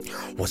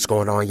What's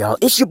going on, y'all?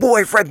 It's your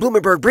boy, Fred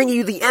Blumenberg, bringing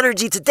you the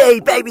energy today,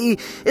 baby.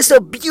 It's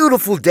a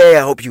beautiful day.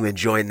 I hope you're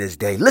enjoying this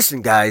day.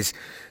 Listen, guys,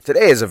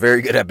 today is a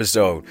very good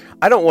episode.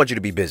 I don't want you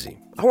to be busy.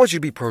 I want you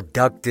to be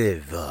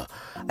productive.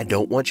 I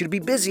don't want you to be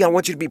busy. I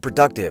want you to be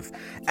productive.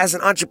 As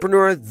an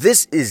entrepreneur,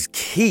 this is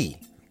key.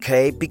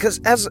 Okay,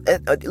 because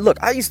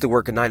look, I used to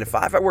work a 9 to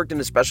 5. I worked in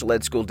a special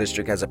ed school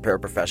district as a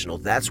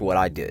paraprofessional. That's what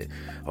I did.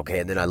 Okay,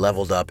 and then I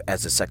leveled up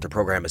as a sector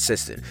program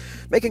assistant,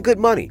 making good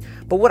money.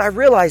 But what I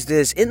realized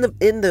is in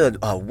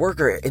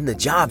the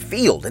job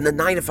field, in the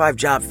 9 to 5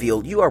 job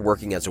field, you are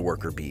working as a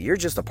worker bee. You're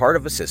just a part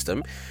of a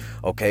system.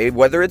 Okay,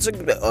 whether it's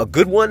a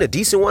good one, a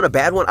decent one, a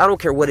bad one, I don't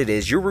care what it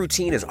is. Your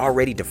routine is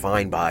already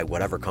defined by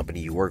whatever company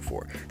you work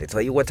for. They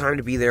tell you what time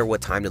to be there,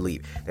 what time to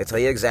leave. They tell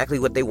you exactly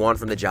what they want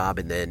from the job,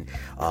 and then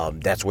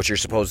that's what you're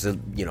supposed to,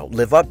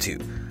 live up to.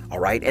 All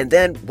right. And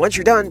then once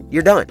you're done,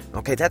 you're done.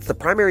 Okay. That's the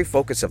primary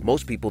focus of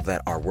most people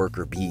that are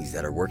worker bees,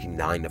 that are working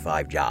 9 to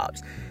 5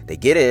 jobs. They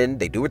get in,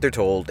 they do what they're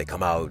told, they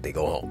come out, they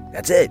go home.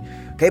 That's it.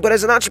 Okay. But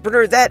as an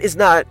entrepreneur, that is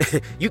not,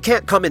 you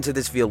can't come into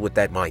this field with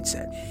that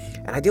mindset.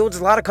 And I deal with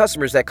a lot of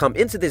customers that come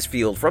into this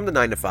field from the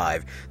 9 to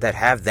 5 that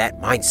have that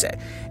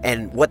mindset.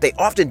 And what they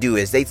often do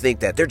is they think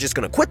that they're just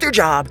going to quit their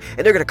job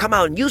and they're going to come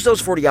out and use those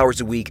 40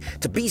 hours a week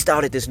to beast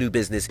out at this new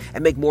business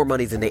and make more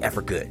money than they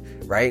ever could,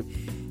 right?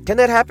 Can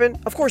that happen?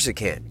 Of course it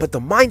can. But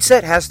the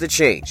mindset has to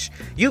change.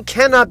 You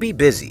cannot be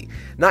busy.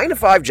 9 to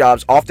 5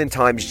 jobs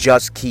oftentimes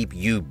just keep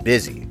you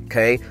busy,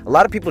 okay? A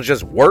lot of people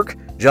just work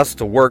just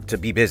to work to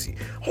be busy.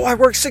 Oh, I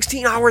worked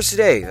 16 hours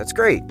today. That's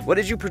great. What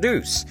did you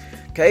produce?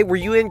 Okay,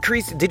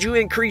 did you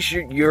increase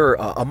your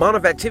amount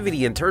of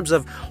activity in terms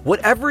of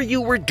whatever you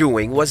were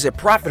doing? Was it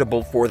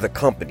profitable for the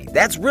company?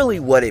 That's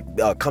really what it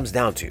comes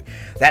down to.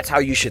 That's how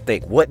you should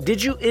think. What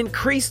did you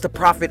increase the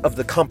profit of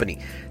the company?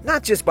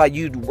 Not just by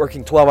you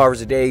working 12 hours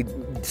a day,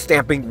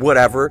 stamping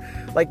whatever.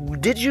 Like,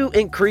 did you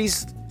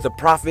increase the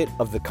profit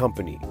of the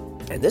company?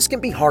 And this can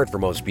be hard for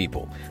most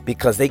people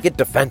because they get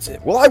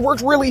defensive. Well, I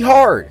worked really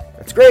hard.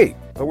 That's great.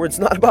 But it's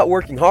not about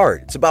working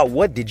hard. It's about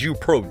what did you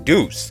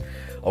produce?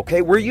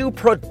 Okay, were you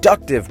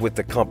productive with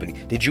the company?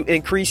 Did you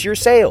increase your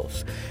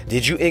sales?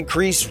 Did you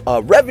increase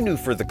revenue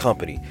for the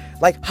company?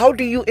 Like, how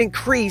do you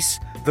increase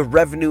the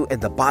revenue and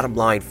the bottom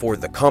line for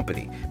the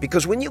company?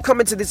 Because when you come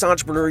into this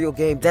entrepreneurial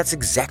game, that's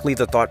exactly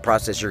the thought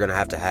process you're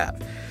going to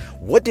have.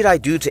 What did I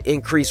do to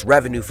increase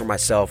revenue for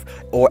myself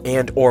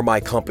or my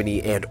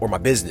company or my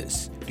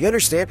business? Do you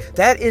understand?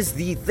 That is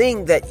the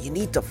thing that you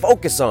need to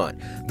focus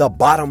on, the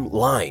bottom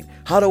line.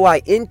 How do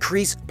I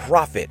increase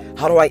profit?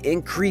 How do I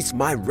increase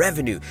my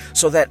revenue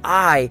so that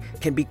I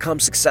can become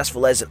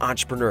successful as an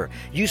entrepreneur?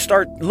 You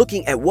start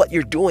looking at what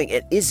you're doing,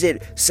 and is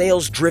it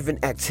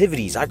sales-driven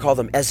activities? I call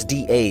them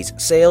SDAs,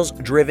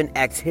 sales-driven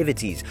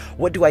activities.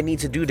 What do I need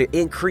to do to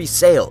increase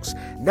sales?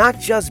 Not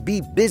just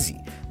be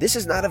busy. This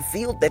is not a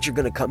field that you're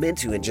going to come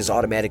into and just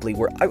automatically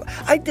work.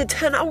 I did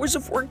 10 hours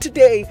of work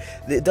today.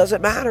 It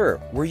doesn't matter.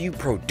 Were you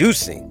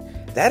producing?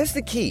 That is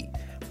the key.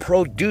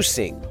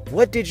 Producing.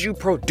 What did you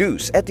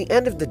produce? At the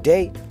end of the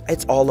day,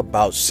 it's all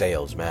about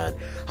sales, man.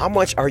 How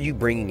much are you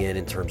bringing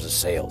in terms of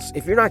sales?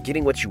 If you're not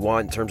getting what you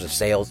want in terms of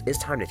sales, it's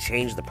time to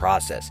change the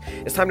process.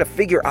 It's time to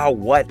figure out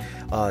what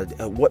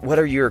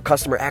are your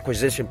customer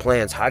acquisition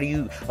plans? How do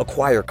you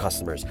acquire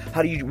customers?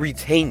 How do you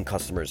retain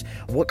customers?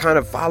 What kind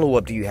of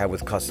follow-up do you have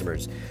with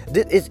customers?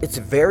 It's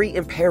very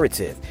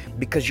imperative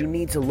because you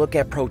need to look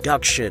at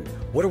production.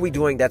 What are we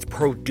doing that's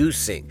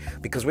producing?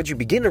 Because what you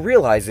begin to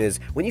realize is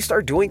when you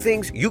start doing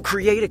things, you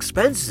create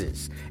expenses.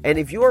 And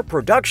if your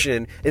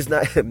production is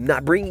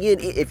not bringing in,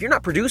 if you're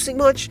not producing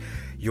much,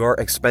 your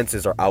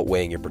expenses are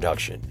outweighing your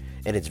production.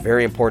 And it's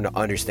very important to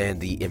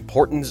understand the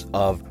importance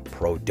of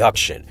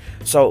production.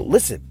 So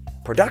listen,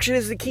 production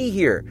is the key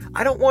here.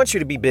 I don't want you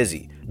to be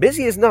busy.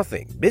 Busy is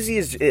nothing. Busy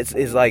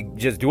is like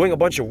just doing a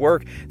bunch of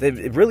work that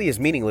it really is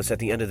meaningless at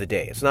the end of the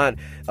day. It's not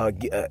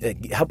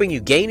helping you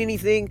gain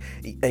anything,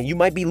 and you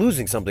might be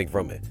losing something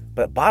from it.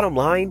 But bottom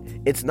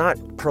line, it's not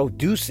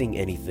producing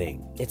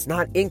anything. It's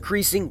not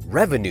increasing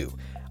revenue.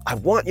 I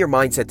want your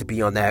mindset to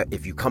be on that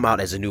if you come out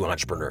as a new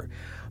entrepreneur.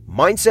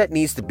 Mindset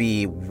needs to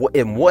be,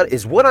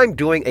 what I'm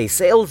doing a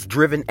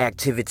sales-driven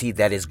activity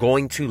that is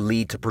going to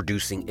lead to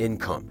producing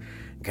income.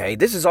 Okay,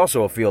 this is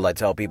also a field I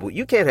tell people,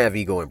 you can't have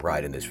ego and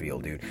pride in this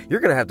field, dude. You're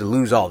going to have to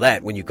lose all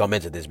that when you come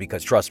into this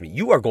because trust me,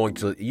 you're going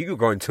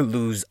to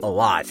lose a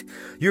lot.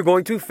 You're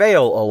going to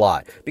fail a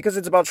lot because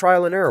it's about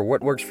trial and error,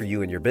 what works for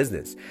you and your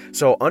business.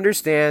 So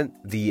understand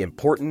the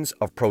importance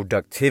of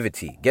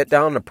productivity. Get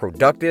down to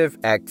productive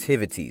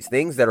activities,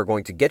 things that are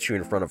going to get you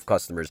in front of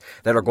customers,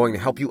 that are going to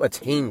help you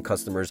attain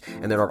customers,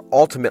 and that are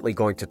ultimately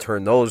going to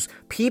turn those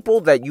people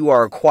that you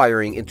are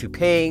acquiring into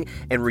paying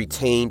and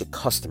retained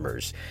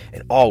customers.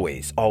 And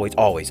always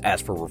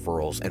ask for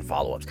referrals and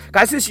follow-ups.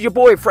 Guys, this is your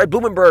boy, Fred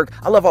Blumenberg.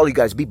 I love all you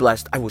guys. Be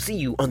blessed. I will see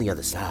you on the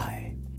other side.